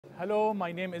Hello,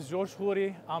 my name is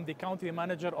Khoury. I'm the country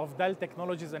manager of DELL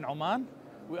Technologies in Oman.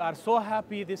 We are so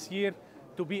happy this year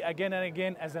to be again and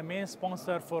again as a main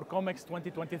sponsor for COMEX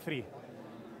 2023.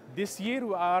 This year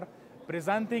we are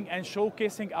presenting and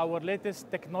showcasing our latest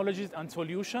technologies and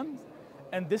solutions.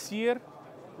 And this year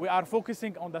we are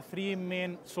focusing on the three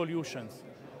main solutions.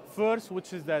 First,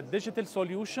 which is the digital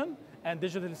solution and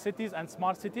digital cities and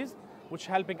smart cities, which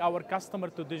helping our customer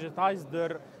to digitize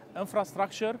their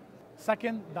infrastructure.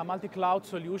 Second, the multi-cloud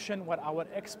solution, where our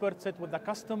experts sit with the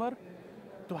customer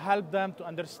to help them to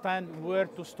understand where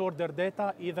to store their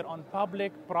data, either on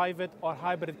public, private, or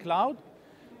hybrid cloud,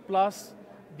 plus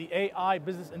the AI,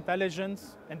 business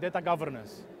intelligence, and data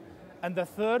governance. And the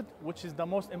third, which is the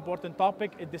most important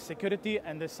topic, is the security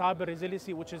and the cyber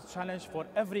resiliency, which is a challenge for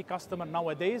every customer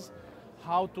nowadays,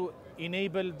 how to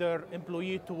enable their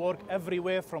employee to work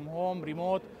everywhere from home,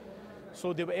 remote,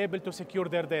 so they were able to secure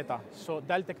their data. So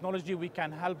DELL Technology, we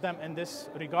can help them in this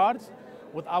regard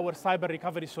with our cyber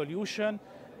recovery solution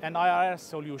and IRS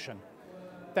solution.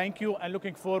 Thank you, and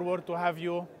looking forward to have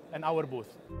you in our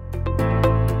booth.